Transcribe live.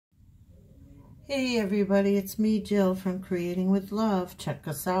Hey everybody, it's me, Jill from Creating with Love. Check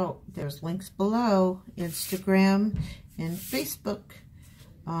us out. There's links below, Instagram and Facebook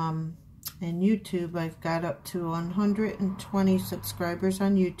and YouTube. I've got up to 120 subscribers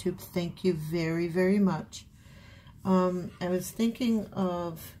on YouTube. Thank you very, very much. I was thinking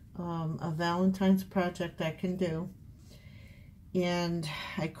of a Valentine's project I can do, and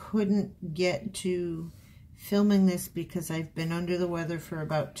I couldn't get to filming this because I've been under the weather for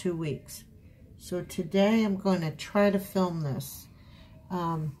about 2 weeks. So today I'm going to try to film this.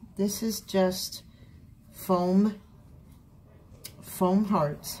 This is just foam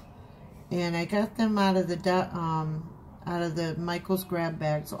hearts, and I got them out of the Michael's grab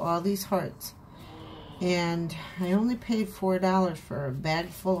bags. All these hearts, and I only paid $4 for a bag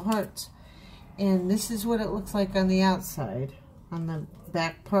full of hearts. And this is what it looks like on the outside, on the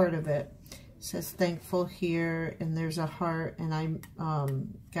back part of it. It says thankful here, and there's a heart, and I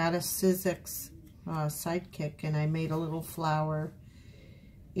got a Sizzix sidekick, and I made a little flower,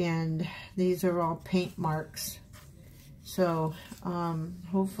 and these are all paint marks. So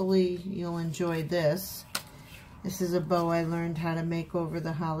hopefully you'll enjoy this. This is a bow I learned how to make over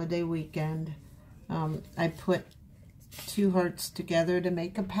the holiday weekend. I put 2 hearts together to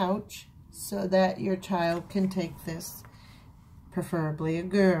make a pouch so that your child can take this, preferably a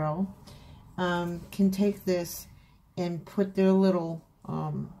girl, can take this and put their little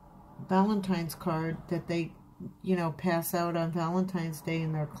Valentine's card that they, pass out on Valentine's Day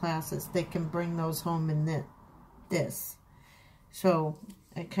in their classes. They can bring those home in this. So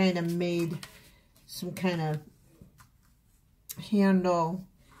I kind of made some kind of handle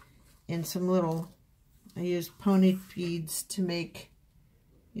and some little, I used pony beads to make,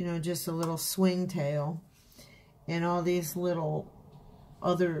 just a little swing tail, and all these little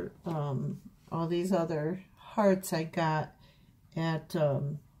other, all these other hearts I got at,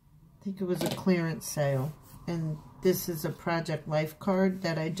 I think it was a clearance sale. And this is a Project Life card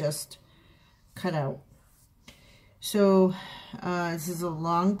that I just cut out. So this is a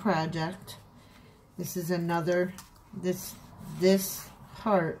long project. This is another, this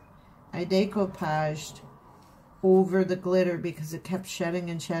heart I decoupaged over the glitter because it kept shedding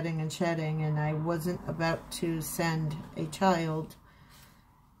and shedding and shedding, and I wasn't about to send a child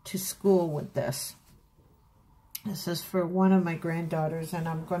to school with this. This is for one of my granddaughters, and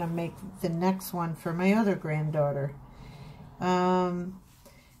I'm going to make the next one for my other granddaughter.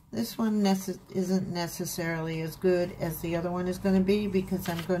 This one isn't necessarily as good as the other one is going to be, because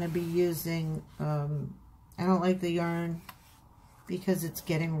I'm going to be using, I don't like the yarn because it's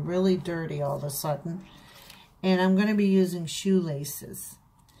getting really dirty all of a sudden. And I'm going to be using shoelaces.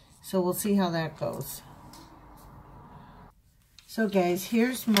 So we'll see how that goes. So guys,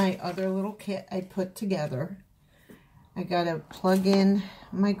 here's my other little kit I put together. I got to plug in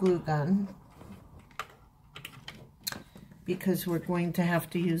my glue gun because we're going to have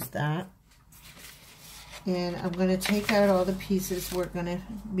to use that. And I'm going to take out all the pieces we're going to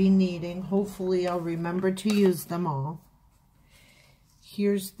be needing. Hopefully I'll remember to use them all.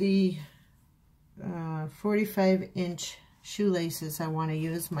 Here's the 45-inch shoelaces I want to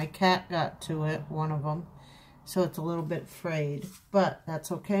use. My cat got to it, one of them, so it's a little bit frayed, but that's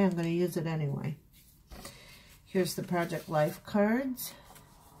okay. I'm going to use it anyway. Here's the Project Life cards.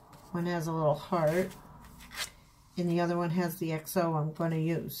 One has a little heart, and the other one has the XO I'm going to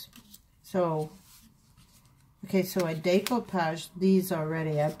use. So, okay, so I decoupaged these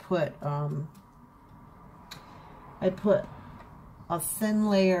already. I put a thin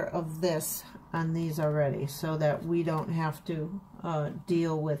layer of this on these already, so that we don't have to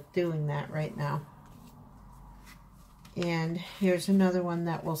deal with doing that right now. And here's another one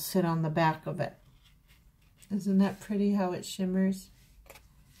that will sit on the back of it. Isn't that pretty how it shimmers?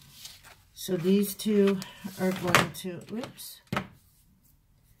 So these two are going to, oops,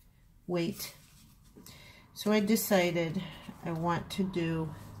 wait. So I decided I want to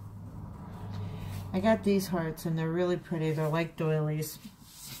do, I got these hearts and they're really pretty. They're like doilies.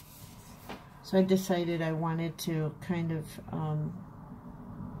 So I decided I wanted to kind of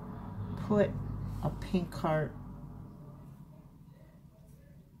put a pink heart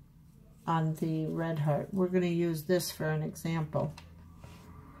on the red heart. We're going to use this for an example.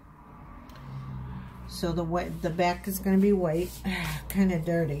 So the back is going to be white, kind of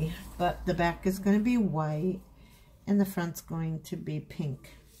dirty, but the back is going to be white, and the front's going to be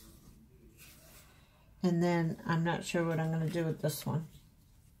pink. And then I'm not sure what I'm going to do with this one.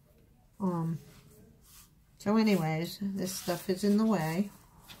 So anyways, this stuff is in the way.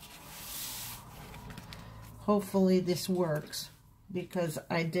 Hopefully this works, because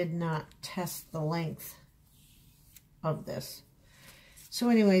I did not test the length of this. So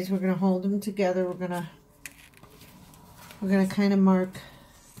anyways, we're going to hold them together. We're going to kind of mark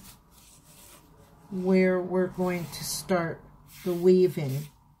where we're going to start the weaving.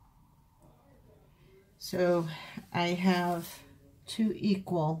 So I have 2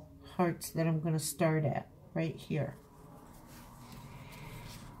 equal hearts that I'm going to start at right here.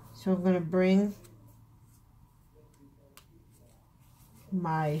 So I'm going to bring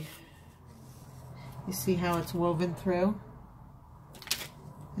my, you see how it's woven through?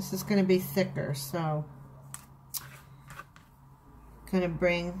 This is going to be thicker, so I'm going to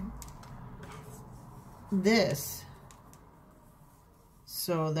bring this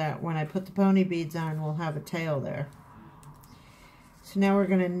so that when I put the pony beads on, we'll have a tail there. So now we're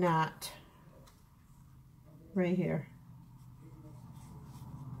going to knot right here.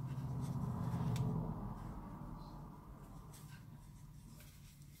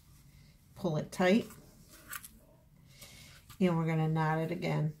 Pull it tight, and we're going to knot it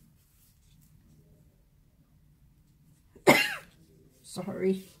again.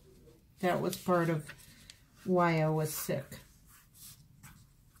 Sorry, that was part of why I was sick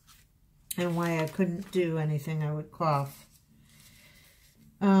and why I couldn't do anything. I would cough.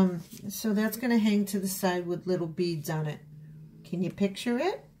 So that's going to hang to the side with little beads on it. Can you picture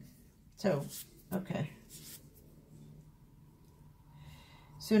it? So, okay.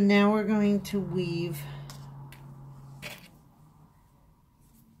 So now we're going to weave.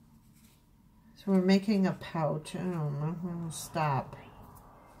 So we're making a pouch. I don't know, I'm going to stop.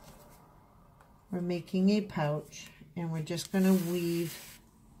 We're making a pouch, and we're just going to weave.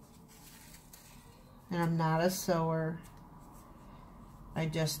 And I'm not a sewer. I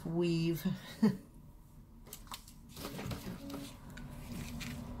just weave.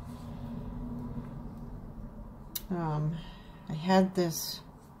 I had this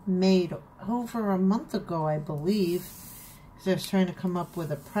made over a month ago, I believe, because I was trying to come up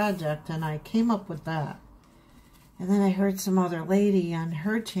with a project, and I came up with that. And then I heard some other lady on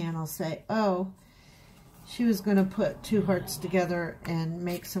her channel say, oh, she was going to put 2 hearts together and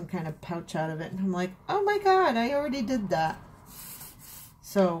make some kind of pouch out of it. And I'm like, oh my God, I already did that.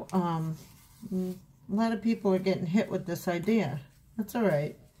 So, a lot of people are getting hit with this idea. That's all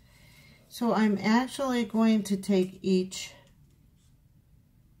right. So I'm actually going to take each,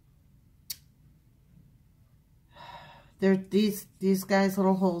 these guys'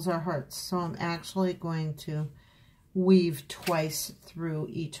 little holes are hearts. So I'm actually going to weave twice through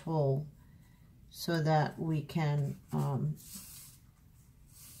each hole so that we can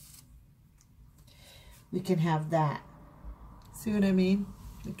have that. See what I mean?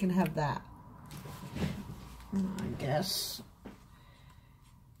 We can have that. I guess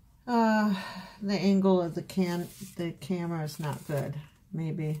the angle of the camera is not good,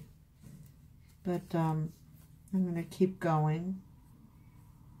 maybe, but I'm gonna keep going.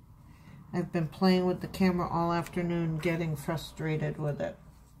 I've been playing with the camera all afternoon, getting frustrated with it.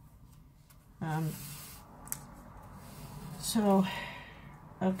 So,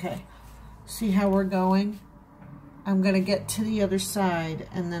 okay, see how we're going? I'm going to get to the other side,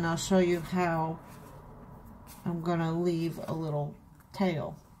 and then I'll show you how I'm going to leave a little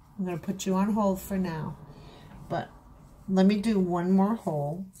tail. I'm going to put you on hold for now, but let me do one more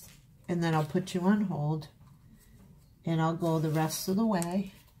hole, and then I'll put you on hold, and I'll go the rest of the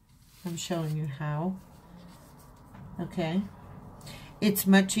way. I'm showing you how. Okay. It's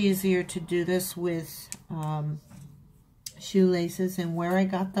much easier to do this with shoelaces, and where I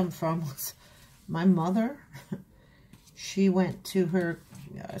got them from was my mother. She went to her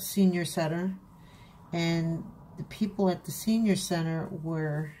senior center, and the people at the senior center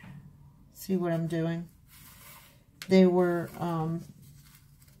were, see what I'm doing? They were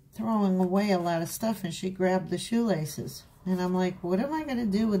throwing away a lot of stuff, and she grabbed the shoelaces. And I'm like, what am I going to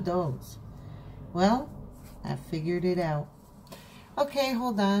do with those? Well, I figured it out. Okay,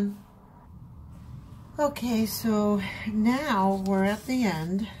 hold on. Okay, so now we're at the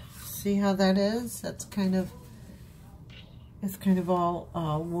end. See how that is? That's kind of, it's kind of all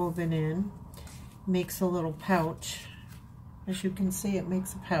woven in. Makes a little pouch. As you can see, it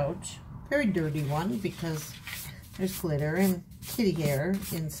makes a pouch. Very dirty one because there's glitter and kitty hair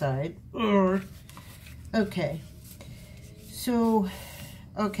inside. Okay. So,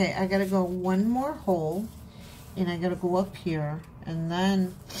 okay, I gotta go one more hole, and I gotta go up here, and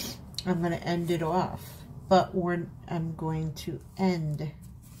then I'm gonna end it off. But I'm going to end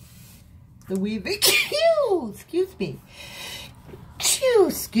the weaving. Excuse me.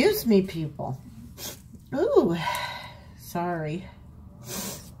 Excuse me, people. Ooh, sorry.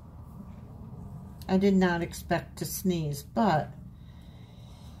 I did not expect to sneeze, but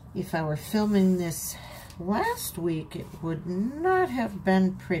if I were filming this last week it would not have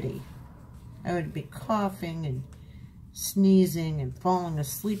been pretty. I would be coughing and sneezing and falling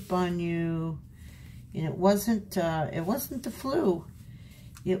asleep on you. And it wasn't the flu.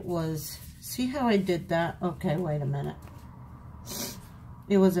 It was, see how I did that? Okay, wait a minute.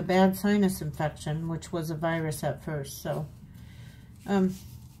 It was a bad sinus infection, which was a virus at first, so,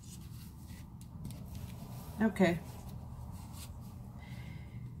 okay.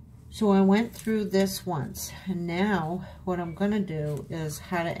 So I went through this once, and now what I'm going to do is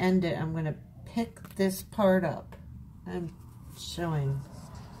how to end it. I'm going to pick this part up. I'm going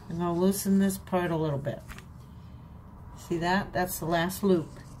to loosen this part a little bit. See that? That's the last loop.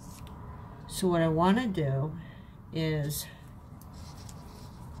 So what I want to do is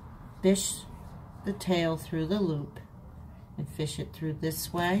fish the tail through the loop and fish it through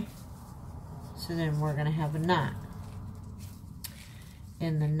this way. So then we're going to have a knot.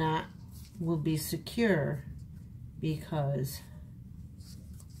 And the knot will be secure because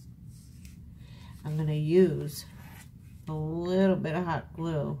I'm going to use a little bit of hot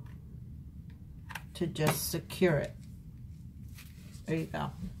glue to just secure it. There you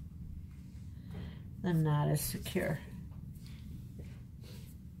go. The knot is secure.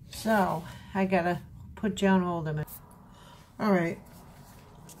 So I gotta put you on hold a minute. Alright,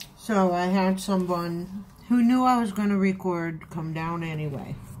 so I had someone who knew I was going to record come down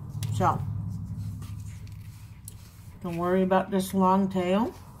anyway. So don't worry about this long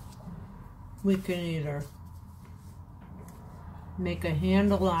tail. We can either make a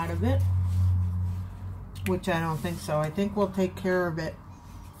handle out of it, which I don't think so. I think we'll take care of it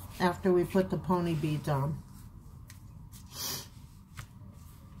after we put the pony beads on.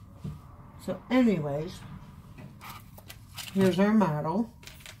 So anyways, here's our model.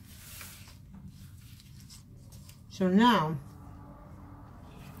 So now,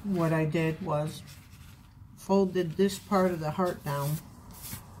 what I did was folded this part of the heart down.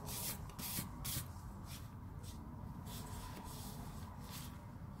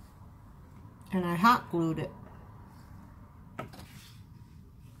 And I hot glued it.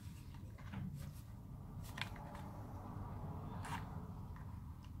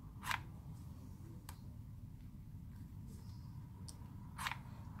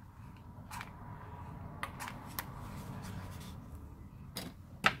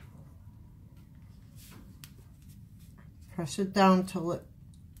 Press it down till it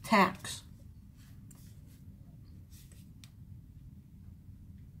tacks.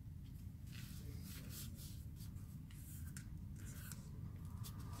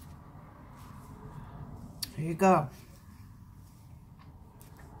 There you go.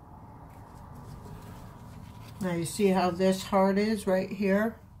 Now you see how this heart is right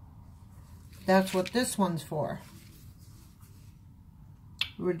here? That's what this one's for.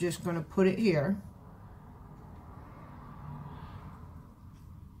 We're just going to put it here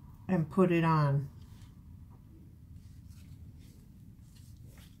and put it on.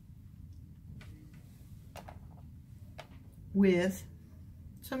 With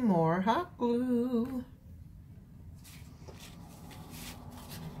some more hot glue.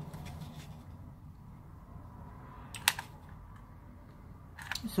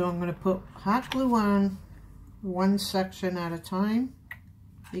 So I'm going to put hot glue on one section at a time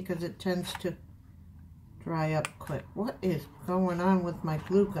because it tends to dry up quick. What is going on with my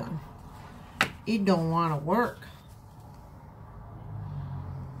glue gun? It don't want to work.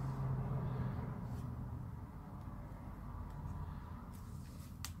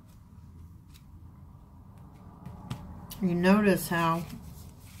 You notice how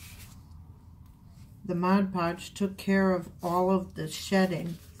the Mod Podge took care of all of the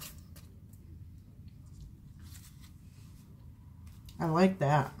shedding. I like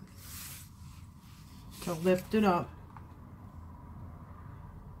that. So lift it up.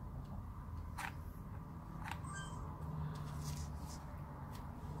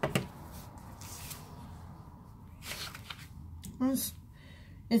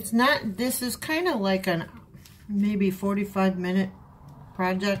 It's not, this is kind of like an maybe 45-minute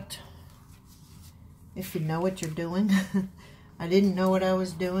project. If you know what you're doing. I didn't know what I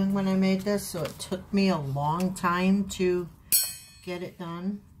was doing when I made this, so it took me a long time to get it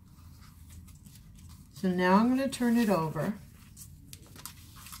done. So now I'm going to turn it over.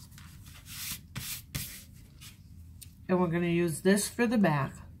 And we're going to use this for the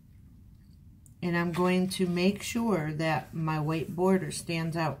back. And I'm going to make sure that my white border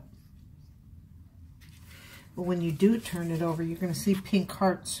stands out. But when you do turn it over, you're going to see pink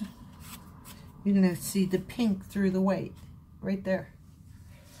hearts. You're going to see the pink through the white, right there.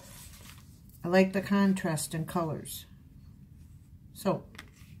 I like the contrast in colors. So,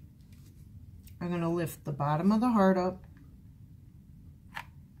 I'm going to lift the bottom of the heart up.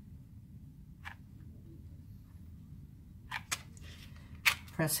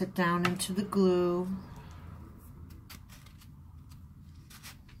 Press it down into the glue.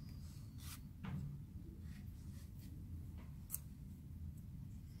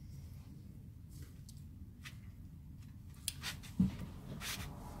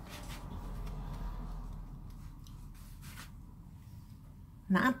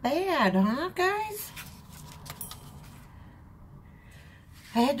 Not bad, huh, guys?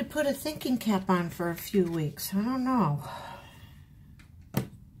 I had to put a thinking cap on for a few weeks. I don't know.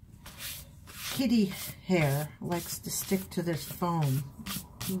 Kitty hair likes to stick to this foam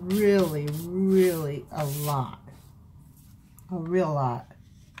really, really a lot. A real lot.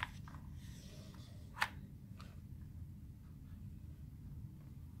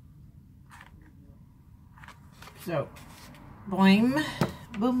 So, boing.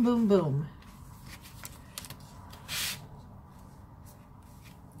 Boom, boom, boom.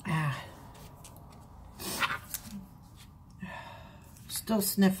 Still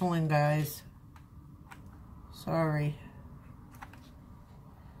sniffling, guys. Sorry.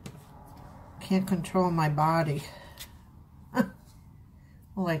 Can't control my body.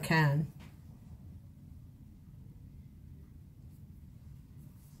 Well, I can.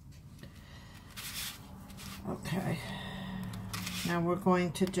 Okay. Now we're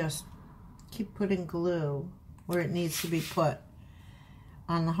going to just keep putting glue where it needs to be put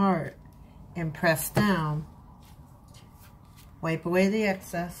on the heart and press down. Wipe away the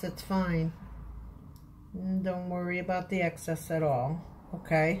excess, it's fine. And don't worry about the excess at all,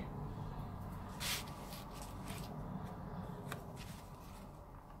 okay?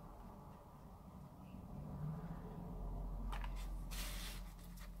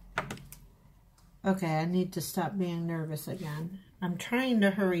 Okay, I need to stop being nervous again. I'm trying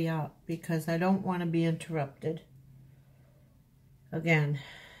to hurry up because I don't want to be interrupted again.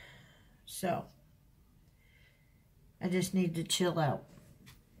 So, I just need to chill out.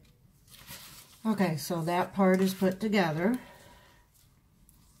 Okay, so that part is put together.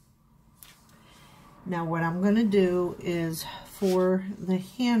 Now what I'm going to do is for the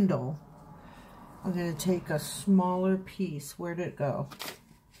handle, I'm going to take a smaller piece. Where'd it go?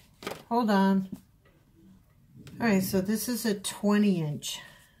 Hold on. Alright, so this is a 20-inch.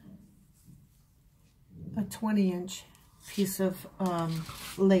 A 20-inch piece of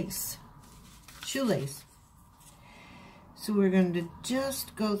lace. Shoelace. So we're going to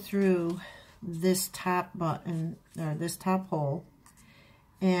just go through this top button, or this top hole,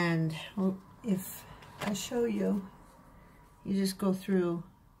 and if I show you, you just go through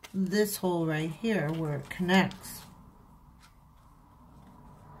this hole right here where it connects.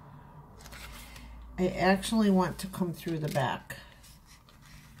 I actually want to come through the back.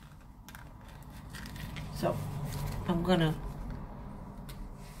 So I'm gonna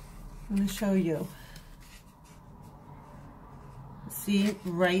show you. See,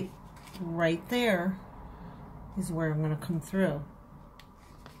 right there is where I'm going to come through.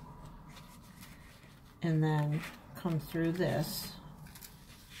 And then come through this.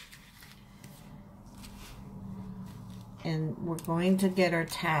 And we're going to get our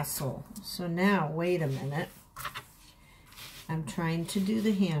tassel. So now, wait a minute. I'm trying to do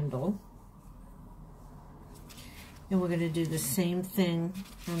the handle. And we're going to do the same thing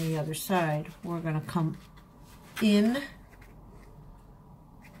on the other side. We're going to come in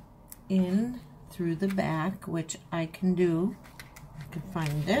through the back, which I can do. I can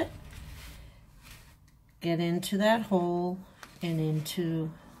find it. Get into that hole and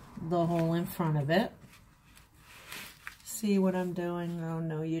into the hole in front of it. See what I'm doing? Oh,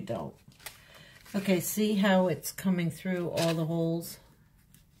 no, you don't. Okay, see how it's coming through all the holes?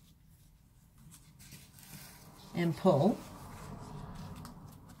 And pull.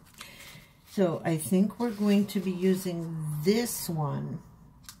 So I think we're going to be using this one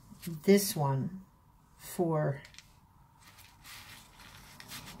for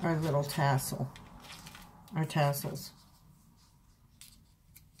our little tassel, our tassels.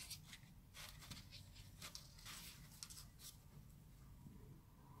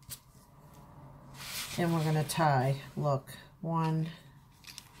 And we're going to tie, look, one,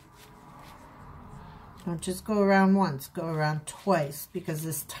 don't just go around once, go around twice, because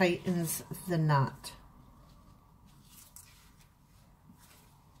this tightens the knot.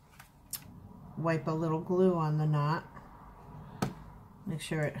 Wipe a little glue on the knot. Make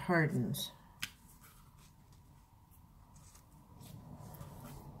sure it hardens.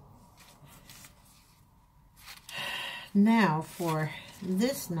 Now for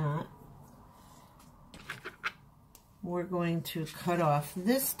this knot, we're going to cut off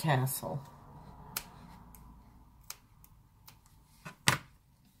this tassel.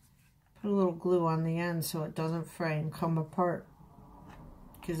 Put a little glue on the end so it doesn't fray and come apart,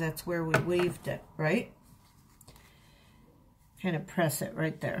 because that's where we weaved it, right? Kind of press it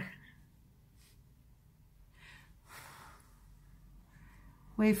right there.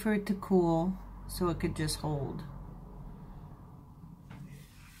 Wait for it to cool so it could just hold.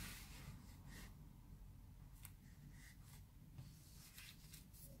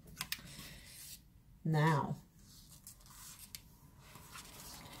 Now,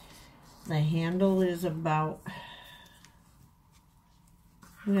 the handle is about,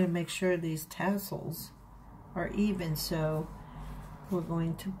 I'm going to make sure these tassels are even, so we're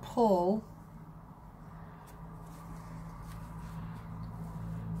going to pull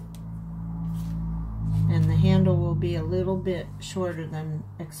and the handle will be a little bit shorter than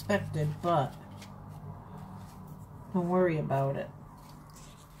expected, but don't worry about it.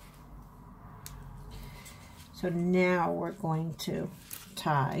 So now we're going to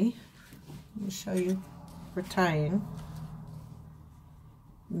tie. Let me show you. We're tying,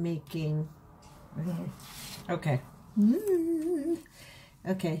 making, okay.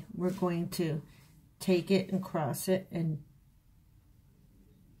 Okay, we're going to take it and cross it and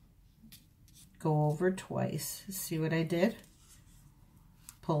go over twice. See what I did?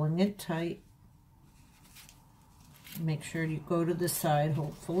 Pulling it tight. Make sure you go to the side.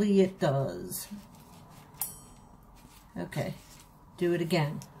 Hopefully it does. Okay, do it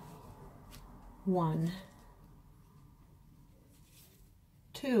again. 1,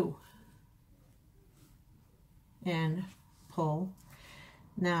 2, and pull.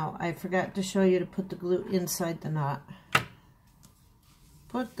 Now, I forgot to show you to put the glue inside the knot.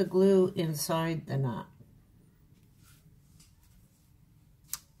 Put the glue inside the knot.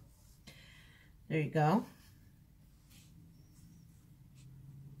 There you go.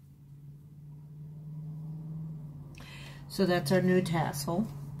 So that's our new tassel.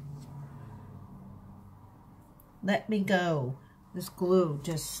 Let me go. This glue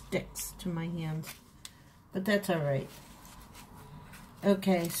just sticks to my hands, but that's all right.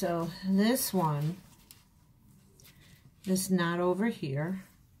 Okay, so this one, this knot over here,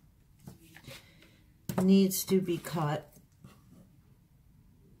 needs to be cut.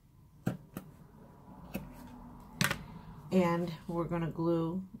 And we're going to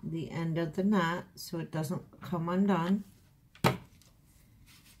glue the end of the knot so it doesn't come undone.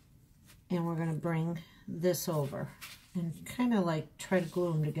 And we're going to bring this over and kind of like try to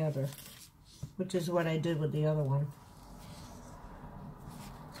glue them together, which is what I did with the other one.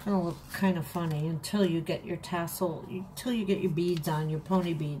 It's going to look kind of funny until you get your tassel, until you get your beads on, your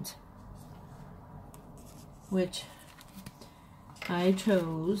pony beads, which I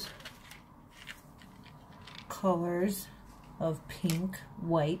chose colors of pink,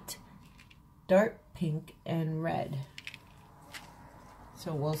 white, dark pink, and red.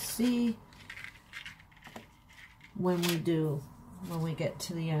 So we'll see when we get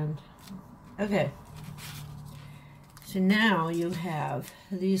to the end. Okay. So now you have,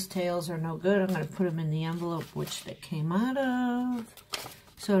 these tails are no good. I'm going to put them in the envelope which they came out of,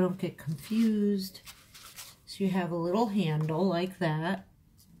 so I don't get confused. So you have a little handle like that.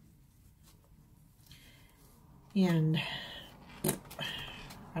 And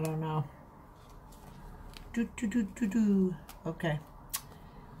I don't know. Okay.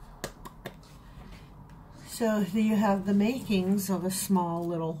 So you have the makings of a small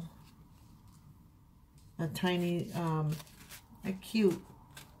little, a tiny, a cute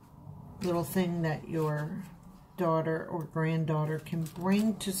little thing that your daughter or granddaughter can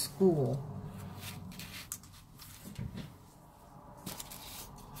bring to school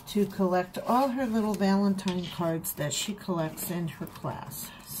to collect all her little Valentine cards that she collects in her class.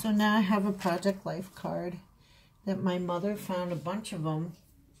 So now I have a Project Life card that my mother found a bunch of them,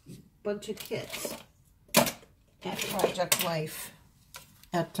 bunch of kits at Project Life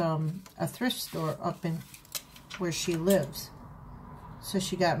at a thrift store up in where she lives. So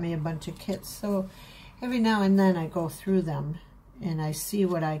she got me a bunch of kits. So every now and then I go through them and I see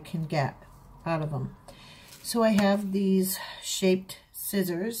what I can get out of them. So I have these shaped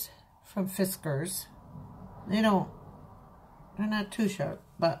scissors from Fiskars. They're not too sharp,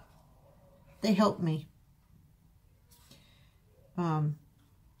 but they help me.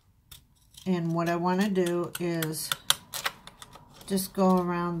 And what I want to do is just go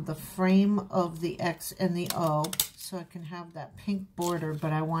around the frame of the X and the O so I can have that pink border,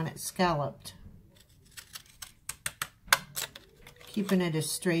 but I want it scalloped. Keeping it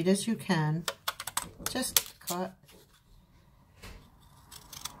as straight as you can. Just cut.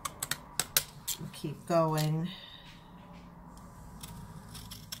 Keep going.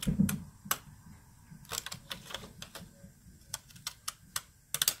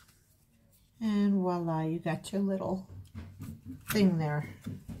 voila, you got your little thing there.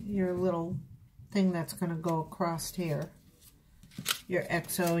 Your little thing that's going to go across here. Your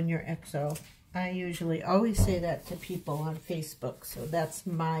XO and your XO. I usually always say that to people on Facebook, so that's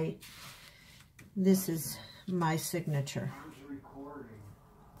my, this is my signature.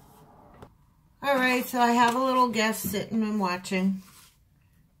 Alright, so I have a little guest sitting and watching.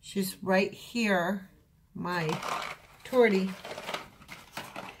 She's right here, my Tortie,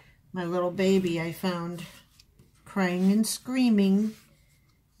 my little baby I found crying and screaming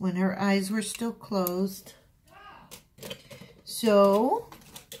when her eyes were still closed. So,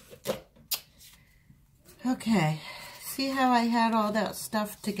 okay, see how I had all that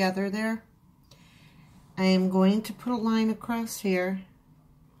stuff together there? I am going to put a line across here,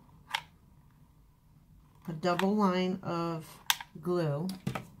 a double line of glue,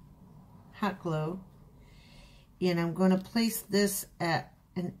 hot glue, and I'm going to place this at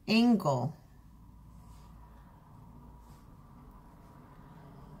an angle.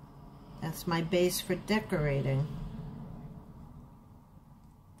 That's my base for decorating.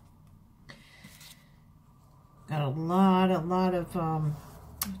 Got a lot of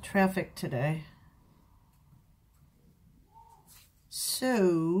traffic today.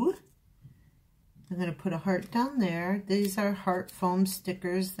 So, I'm going to put a heart down there. These are heart foam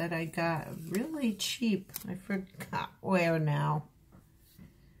stickers that I got really cheap. I forgot where now.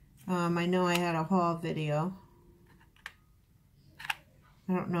 I know I had a haul video.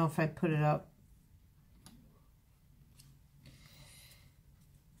 I don't know if I put it up.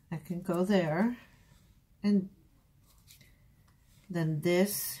 I can go there. And then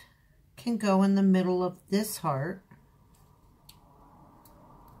this can go in the middle of this heart.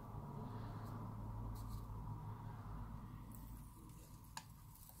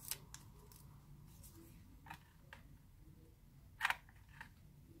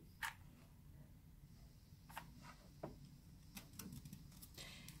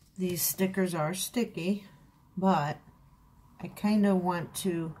 These stickers are sticky, but I kind of want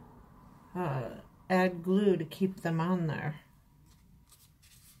to add glue to keep them on there.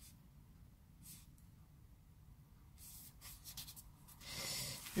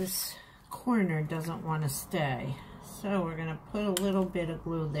 This corner doesn't want to stay, so we're going to put a little bit of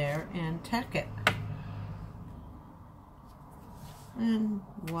glue there and tack it. And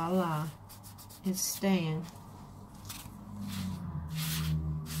voila, it's staying.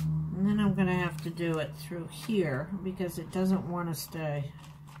 And then I'm going to have to do it through here because it doesn't want to stay.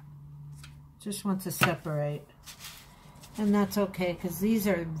 It just wants to separate. And that's okay because these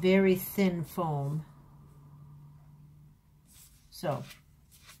are very thin foam. So,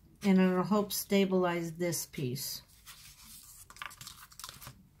 and it'll help stabilize this piece.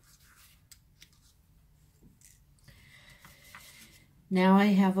 Now I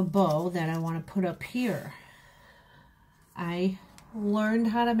have a bow that I want to put up here. I learned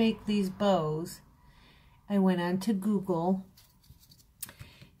how to make these bows. I went on to Google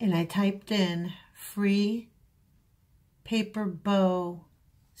and I typed in free paper bow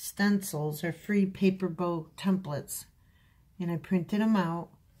stencils or free paper bow templates, and I printed them out.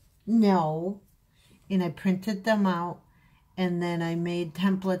 And I printed them out, and then I made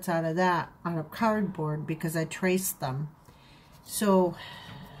templates out of that, out of cardboard, because I traced them. So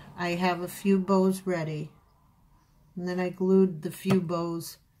I have a few bows ready. And then I glued the few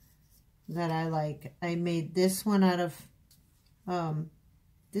bows that I like. I made this one out of,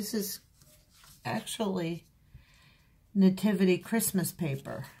 this is actually Nativity Christmas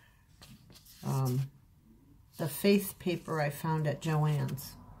paper. The faith paper I found at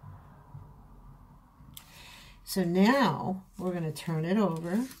Joann's. So now we're going to turn it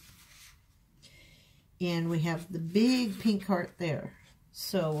over. And we have the big pink heart there.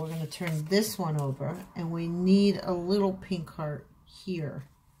 So we're going to turn this one over, and we need a little pink heart here.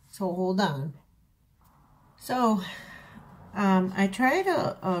 So hold on. So I tried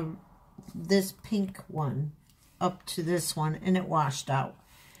this pink one up to this one, and it washed out.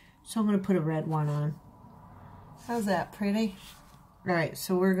 So I'm going to put a red one on. How's that, pretty? All right,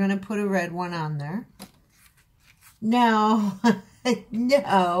 so we're going to put a red one on there. No,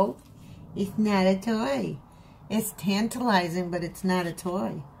 no, it's not a toy. It's tantalizing, but it's not a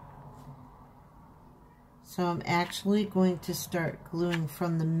toy. So I'm actually going to start gluing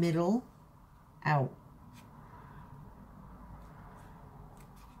from the middle out.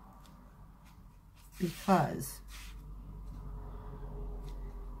 Because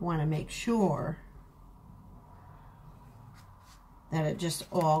I want to make sure that it just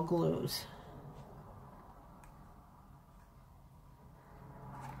all glues.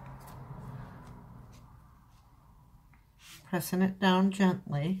 Pressing it down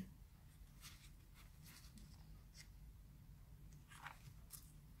gently.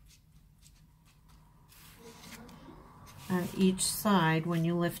 on each side when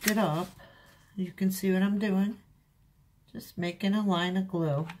you lift it up. You can see what I'm doing. Just making a line of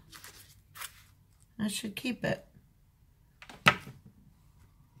glue. That should keep it.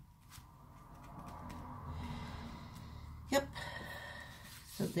 Yep.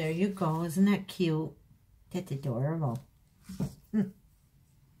 So there you go. Isn't that cute? That's adorable. So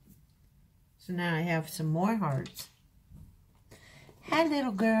now I have some more hearts. Hi,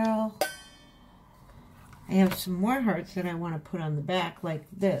 little girl. I have some more hearts that I want to put on the back like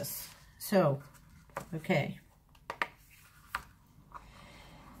this. So, okay.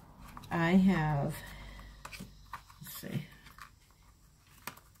 I have, let's see.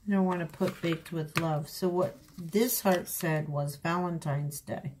 I don't want to put baked with love. So what this heart said was Valentine's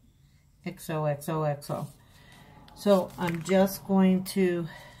Day. XOXOXO. So I'm just going to,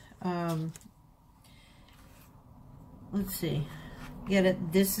 let's see, get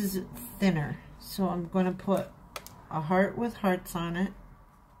it. This is thinner. So I'm going to put a heart with hearts on it.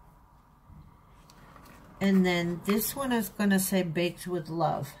 And then this one is going to say baked with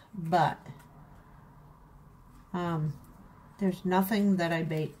love. But there's nothing that I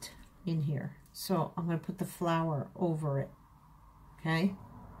baked in here. So I'm going to put the flour over it. Okay?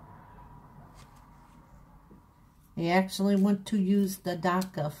 I actually want to use the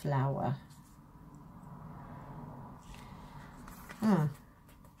DACA flour. Huh.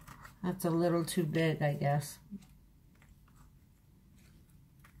 That's a little too big, I guess.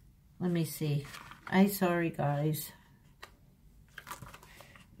 Let me see. I'm sorry, guys.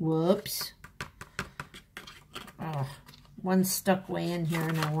 Whoops. Oh, one's stuck way in here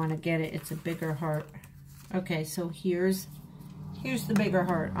and I want to get it. It's a bigger heart. Okay, so here's the bigger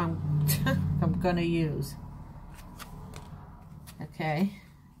heart I'm gonna use. Okay.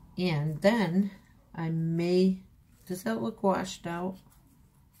 And then I may, does that look washed out?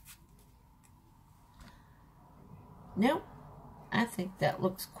 Nope. I think that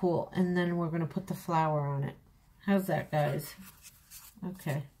looks cool. And then we're going to put the flour on it. How's that, guys?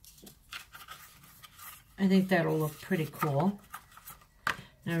 Okay. I think that'll look pretty cool.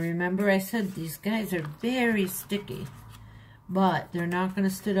 Now remember I said these guys are very sticky. But they're not going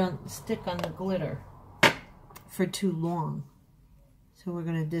to stick on the glitter for too long. So we're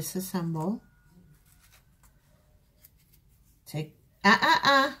going to disassemble. Take,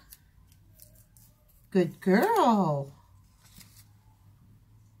 Good girl.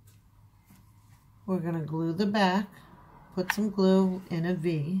 We're going to glue the back, put some glue in a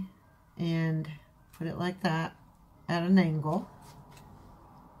V, and put it like that at an angle.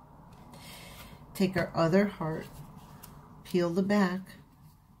 Take our other heart, peel the back,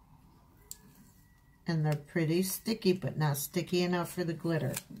 and they're pretty sticky, but not sticky enough for the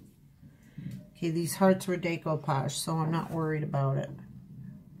glitter. Okay, these hearts were decoupage, so I'm not worried about it.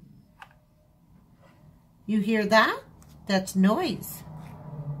 You hear that? That's noise.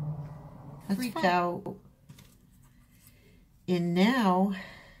 That's freaked out. And now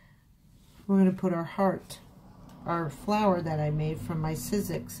we're going to put our heart, our flower that I made from my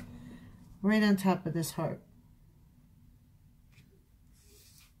Sizzix, right on top of this heart.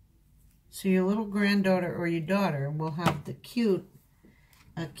 So your little granddaughter or your daughter will have a cute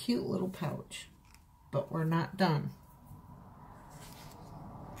little pouch. But we're not done.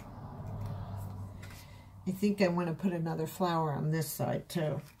 I think I want to put another flower on this side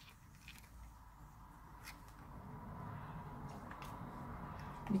too.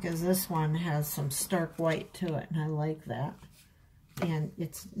 Because this one has some stark white to it, and I like that. And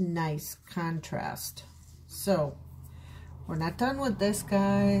it's nice contrast. So, we're not done with this,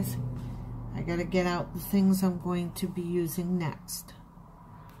 guys. I gotta get out the things I'm going to be using next.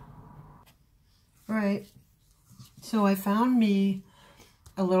 Alright, so I found me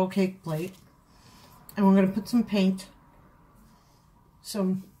a little cake plate. And we're going to put some paint,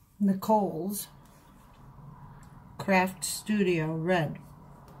 some Nicole's Craft Studio Red.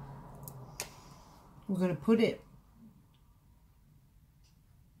 We're going to put it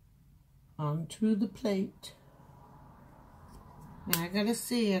onto the plate. Now I got to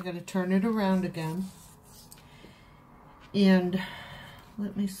see, I got to turn it around again. And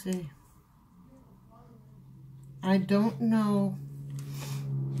let me see. I don't know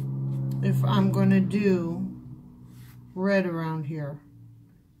if I'm going to do red around here.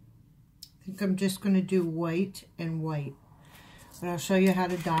 I think I'm just going to do white and white. But I'll show you how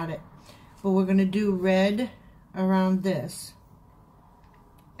to dot it. But we're going to do red around this.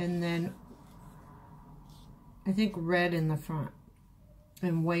 And then I think red in the front.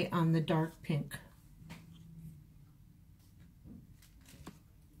 And white on the dark pink.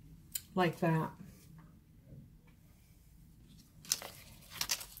 Like that.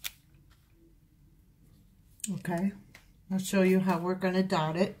 Okay, I'll show you how we're going to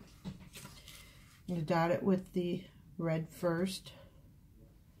dot it. I'm going to dot it with the red first.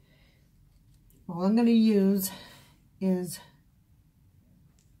 All I'm going to use is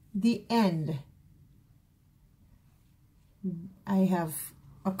the end. I have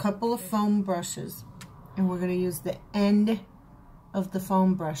a couple of foam brushes, and we're going to use the end of the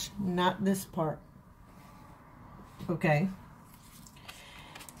foam brush, not this part. Okay?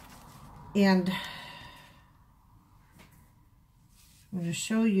 And I'm going to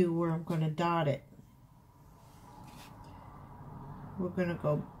show you where I'm going to dot it. We're going to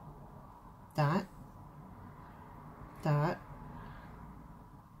go dot, dot,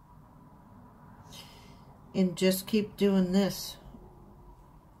 and just keep doing this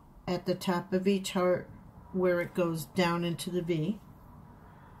at the top of each heart where it goes down into the V.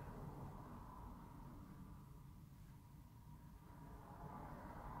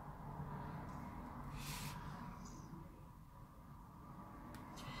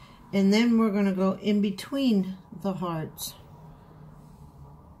 And then we're going to go in between the hearts.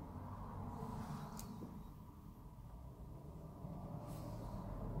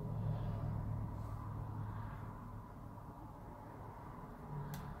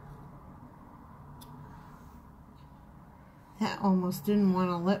 That almost didn't want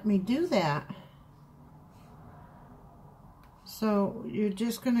to let me do that. So you're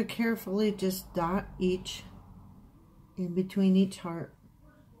just going to carefully just dot each in between each heart.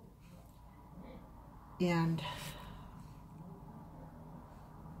 And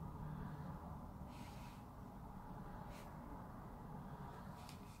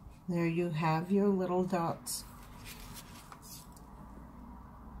there you have your little dots.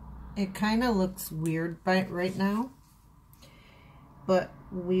 It kind of looks weird right now, but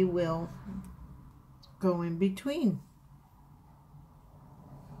we will go in between.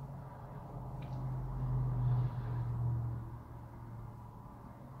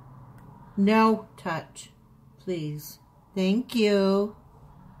 No touch, please. Thank you.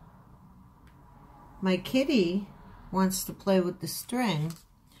 My kitty wants to play with the string.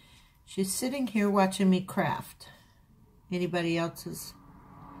 She's sitting here watching me craft. Anybody else's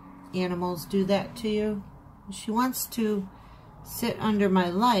animals do that to you? She wants to sit under my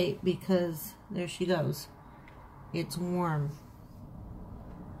light because there she goes. It's warm.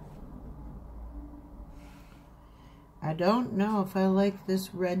 I don't know if I like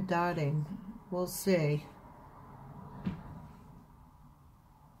this red dotting. We'll see.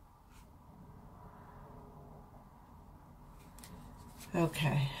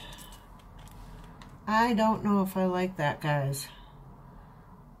 Okay. I don't know if I like that, guys.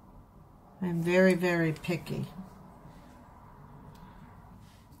 I'm very, very picky.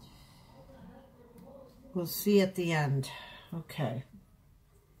 We'll see at the end. Okay.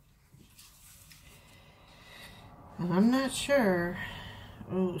 And I'm not sure.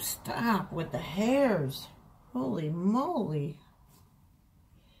 Oh, stop with the hairs. Holy moly.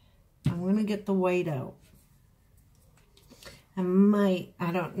 I'm going to get the white out. I might,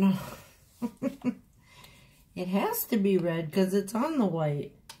 I don't know. It has to be red because it's on the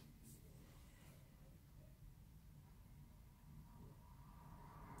white.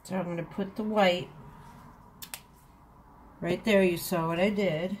 So I'm going to put the white right there. You saw what I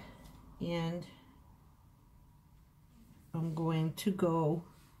did. And I'm going to go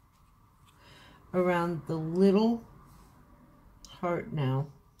around the little heart now.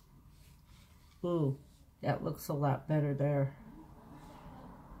 Ooh, that looks a lot better there.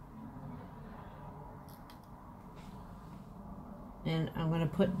 And I'm going to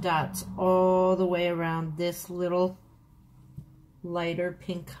put dots all the way around this little lighter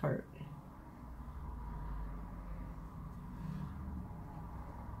pink heart.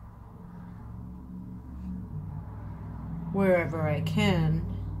 Wherever I can,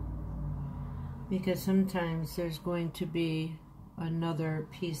 because sometimes there's going to be another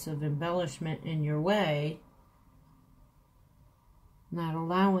piece of embellishment in your way, not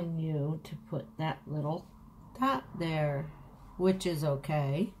allowing you to put that little dot there, which is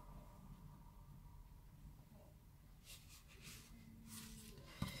okay.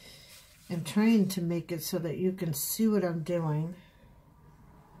 I'm trying to make it so that you can see what I'm doing.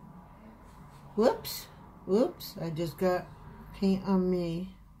 Whoops. Oops, I just got paint on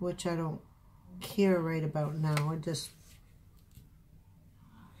me, which I don't care right about now.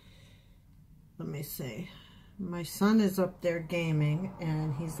 Let me see. My son is up there gaming,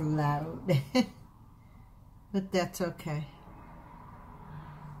 and he's loud. But that's okay.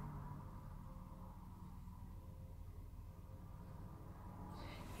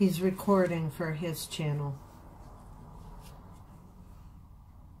 He's recording for his channel,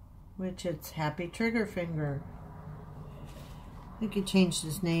 which it's Happy Trigger Finger. think he changed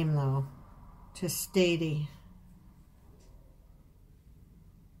his name though to Stady.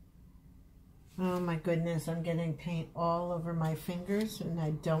 Oh my goodness, I'm getting paint all over my fingers and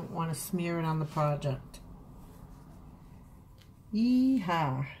I don't want to smear it on the project.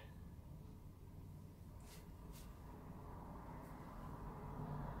 Yeehaw.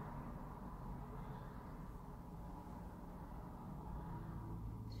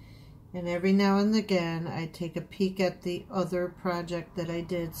 And every now and again, I take a peek at the other project that I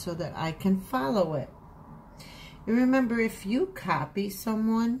did so that I can follow it. And remember, if you copy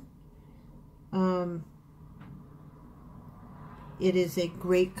someone, it is a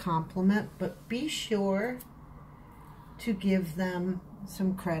great compliment, but be sure to give them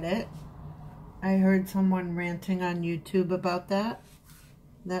some credit. I heard someone ranting on YouTube about that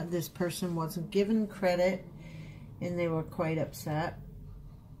this person wasn't given credit, and they were quite upset.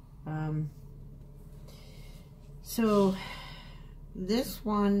 So this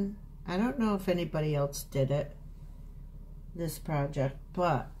one, I don't know if anybody else did it, this project,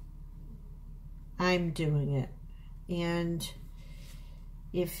 but I'm doing it. And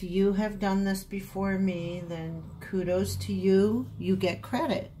if you have done this before me, then kudos to you. You get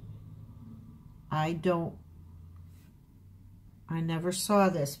credit. I never saw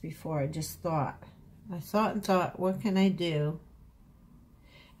this before. I just thought. I thought and thought, what can I do?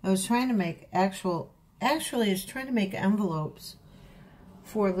 I was trying to make actually I was trying to make envelopes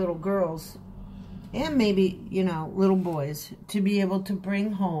for little girls and maybe, you know, little boys to be able to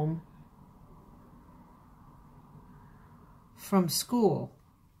bring home from school.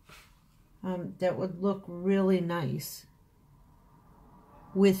 That would look really nice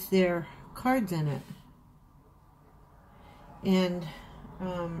with their cards in it. And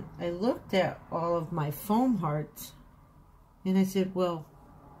I looked at all of my foam hearts and I said, well,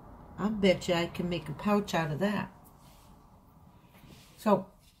 I'll bet you I can make a pouch out of that. So,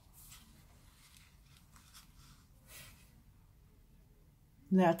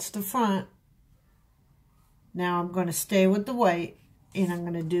 that's the front. Now I'm going to stay with the white and I'm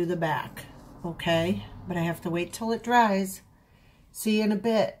going to do the back. Okay? But I have to wait till it dries. See you in a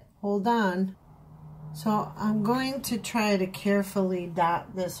bit. Hold on. So I'm going to try to carefully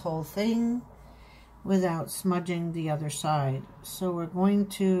dot this whole thing without smudging the other side. So we're going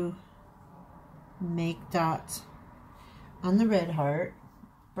to make dots on the red heart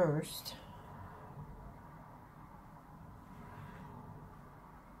first.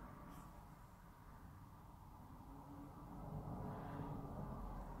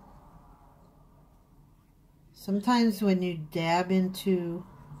 Sometimes when you dab into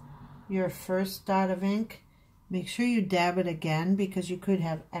your first dot of ink, make sure you dab it again because you could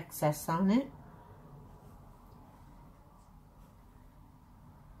have excess on it.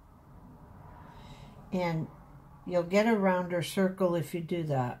 And you'll get a rounder circle if you do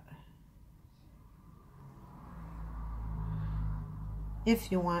that.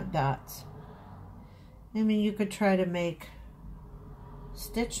 If you want dots. I mean, you could try to make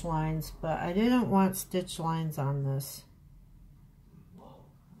stitch lines, but I didn't want stitch lines on this.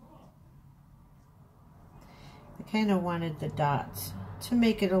 I kind of wanted the dots to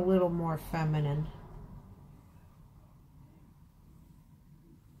make it a little more feminine.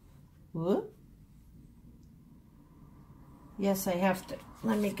 Whoop. Yes, I have to.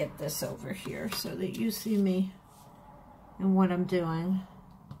 Let me get this over here so that you see me and what I'm doing.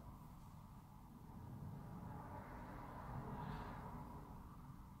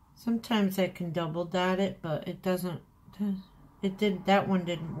 Sometimes I can double dot it, but it doesn't. That one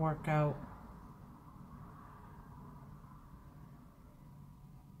didn't work out.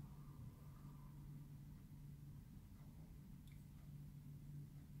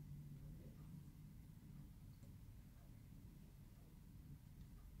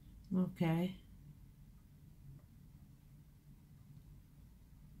 Okay.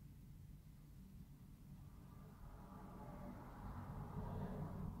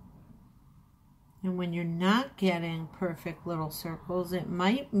 And when you're not getting perfect little circles, it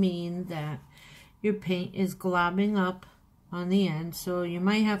might mean that your paint is globbing up on the end, so you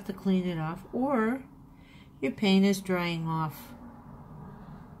might have to clean it off, or your paint is drying off.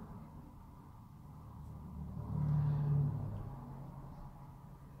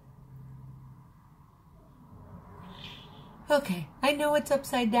 Okay, I know it's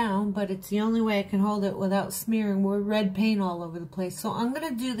upside down, but it's the only way I can hold it without smearing red paint all over the place. So I'm going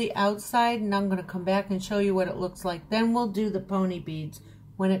to do the outside, and I'm going to come back and show you what it looks like. Then we'll do the pony beads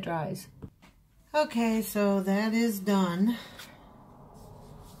when it dries. Okay, so that is done.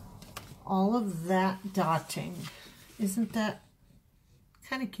 All of that dotting. Isn't that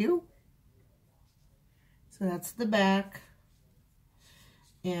kind of cute? So that's the back.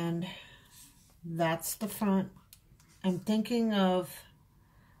 And that's the front. I'm thinking of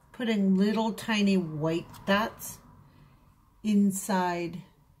putting little tiny white dots inside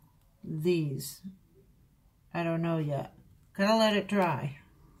these. I don't know yet. Gotta let it dry.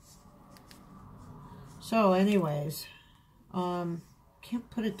 So anyways, can't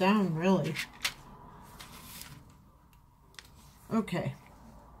put it down really. Okay.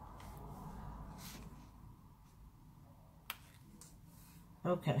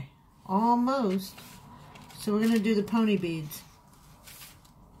 Okay, almost. So we're going to do the pony beads.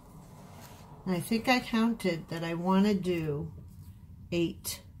 And I think I counted that I want to do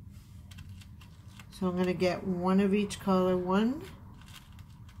 8. So I'm going to get one of each color. 1,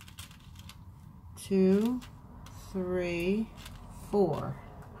 2, 3, 4.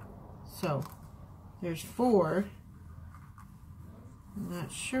 So there's 4. I'm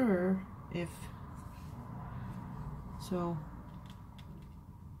not sure if, so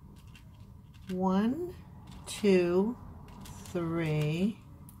 1, 2, 3,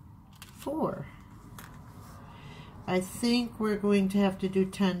 4. I think we're going to have to do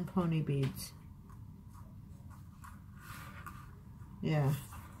 10 pony beads. Yeah.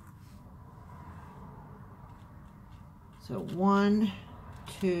 So 1,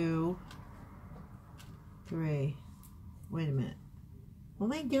 2, 3. Wait a minute. What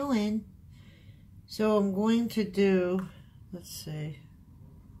am I doing? So I'm going to do, let's see.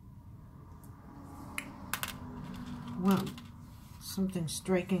 Well, something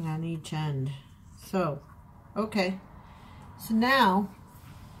striking on each end. So, okay. So now,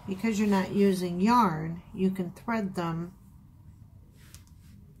 because you're not using yarn, you can thread them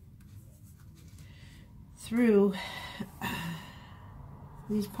through.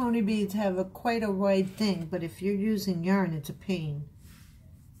 These pony beads have quite a wide thing, but if you're using yarn, it's a pain.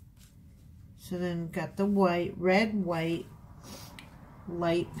 So then got the white, red, white,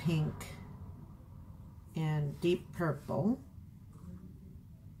 light pink, and deep purple.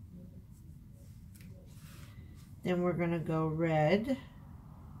 Then we're going to go red,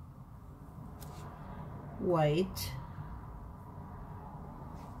 white,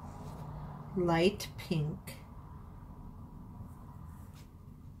 light pink,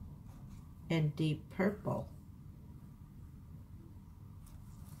 and deep purple.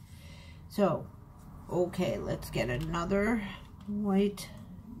 So, okay, let's get another white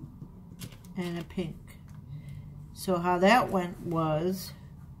and a pink. So how that went was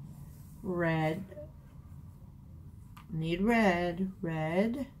red, need red,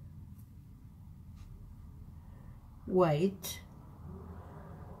 red, white,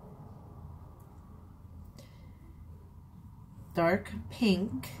 dark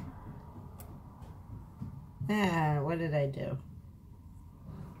pink. What did I do?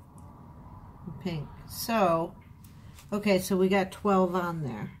 Pink. So, okay, so we got 12 on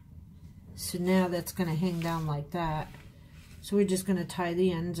there. So now that's going to hang down like that. So we're just going to tie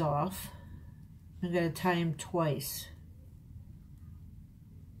the ends off. I'm going to tie them twice.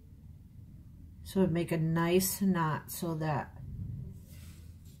 So it'd make a nice knot so that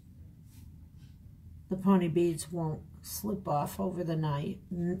the pony beads won't slip off over the knot.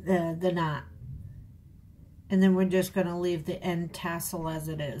 And then we're just going to leave the end tassel as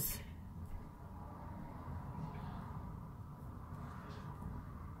it is.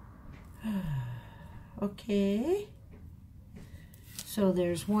 Okay. So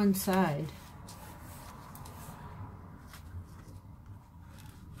there's one side.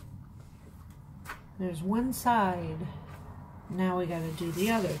 There's one side. Now we got to do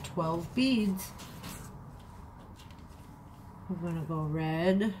the other 12 beads. We're going to go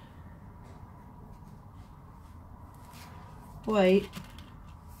red, white,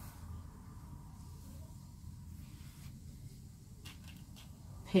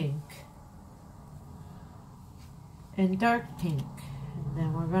 pink, and dark pink. And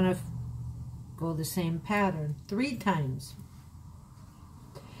then we're going to go the same pattern 3 times.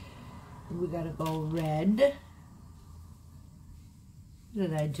 We got to go red. What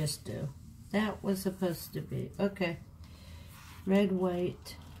did I just do? That was supposed to be, okay. Red,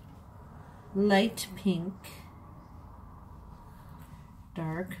 white, light pink,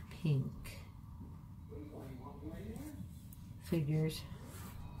 dark pink. Figures.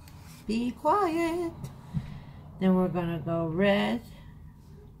 Be quiet. Then we're going to go red,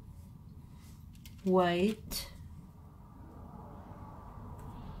 white.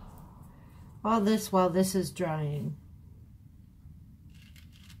 All this while this is drying.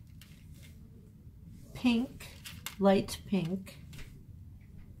 Pink, light pink,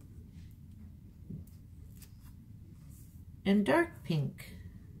 and dark pink.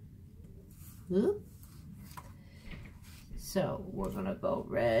 Oop. So we're gonna go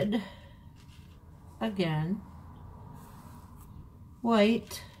red again,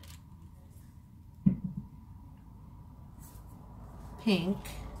 white, pink,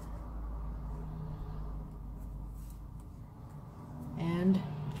 and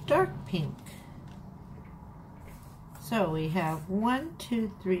dark pink. So we have 1,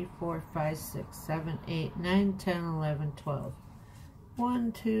 2, 3, 4, 5, 6, 7, 8, 9, 10, 11, 12.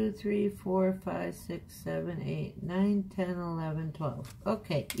 1, 2, 3, 4, 5, 6, 7, 8, 9, 10, 11, 12.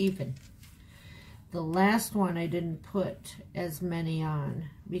 Okay, even. The last one I didn't put as many on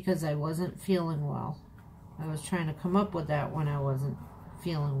because I wasn't feeling well. I was trying to come up with that when I wasn't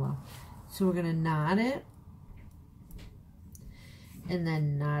feeling well. So we're going to knot it and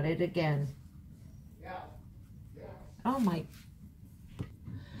then knot it again. Oh my.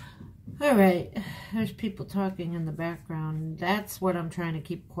 All right, there's people talking in the background. That's what I'm trying to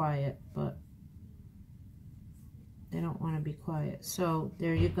keep quiet, but they don't want to be quiet. So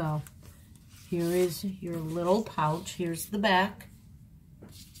there you go. Here is your little pouch. Here's the back.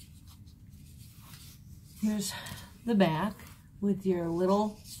 Here's the back with your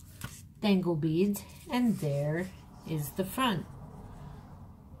little dangle beads, and there is the front.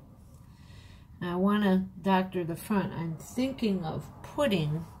 Now I want to doctor the front. I'm thinking of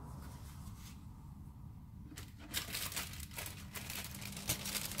putting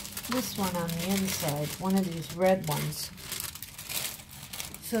this one on the inside, one of these red ones,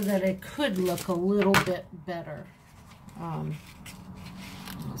 so that it could look a little bit better.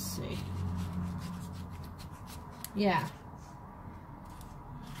 Let's see. Yeah.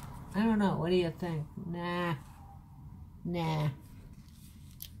 I don't know. What do you think? Nah. Nah.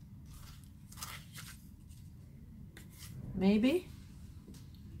 Maybe?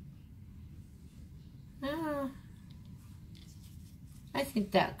 I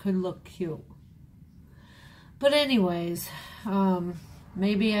think that could look cute. But anyways,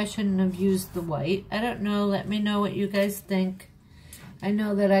 maybe I shouldn't have used the white. I don't know. Let me know what you guys think. I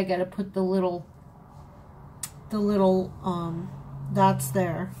know that I got to put the little dots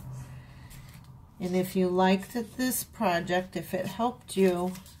there. And if you liked this project, if it helped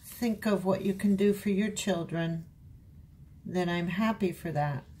you think of what you can do for your children, then I'm happy for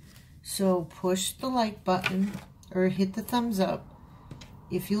that. So push the like button or hit the thumbs up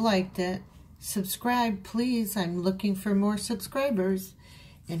if you liked it. Subscribe, please. I'm looking for more subscribers.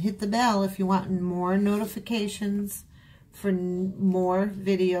 And hit the bell if you want more notifications for more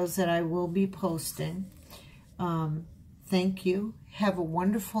videos that I will be posting. Thank you. Have a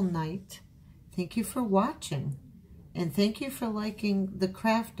wonderful night. Thank you for watching. And thank you for liking the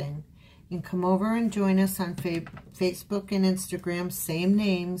crafting. And come over and join us on Facebook and Instagram. Same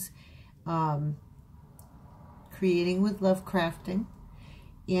names. Creating with Love Crafting.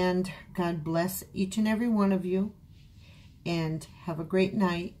 And God bless each and every one of you. And have a great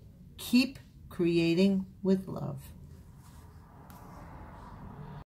night. Keep creating with love.